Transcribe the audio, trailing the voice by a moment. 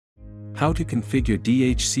How to configure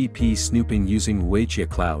DHCP snooping using Ruijie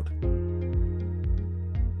Cloud.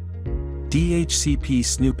 DHCP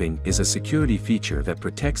snooping is a security feature that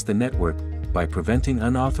protects the network by preventing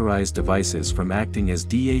unauthorized devices from acting as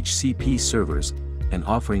DHCP servers and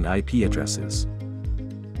offering IP addresses.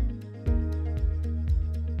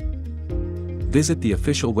 Visit the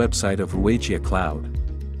official website of Ruijie Cloud.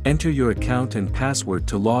 Enter your account and password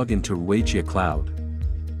to log into Ruijie Cloud.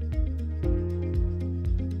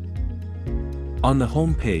 On the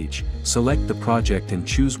home page, select the project and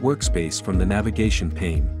choose Workspace from the navigation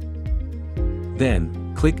pane.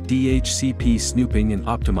 Then, click DHCP Snooping and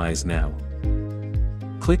Optimize Now.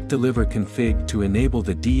 Click Deliver Config to enable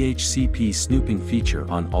the DHCP snooping feature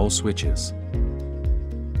on all switches.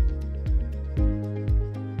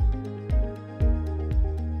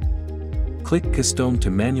 Click Custom to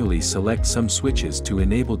manually select some switches to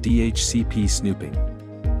enable DHCP snooping.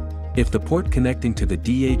 If the port connecting to the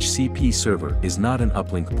DHCP server is not an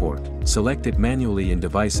uplink port, select it manually in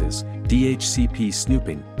Devices, DHCP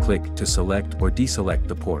Snooping, click to select or deselect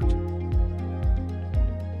the port.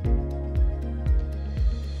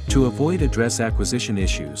 To avoid address acquisition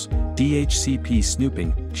issues, DHCP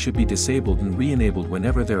snooping should be disabled and re-enabled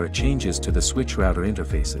whenever there are changes to the switch router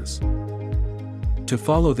interfaces. To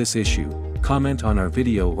follow this issue, comment on our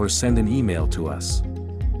video or send an email to us.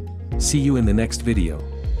 See you in the next video.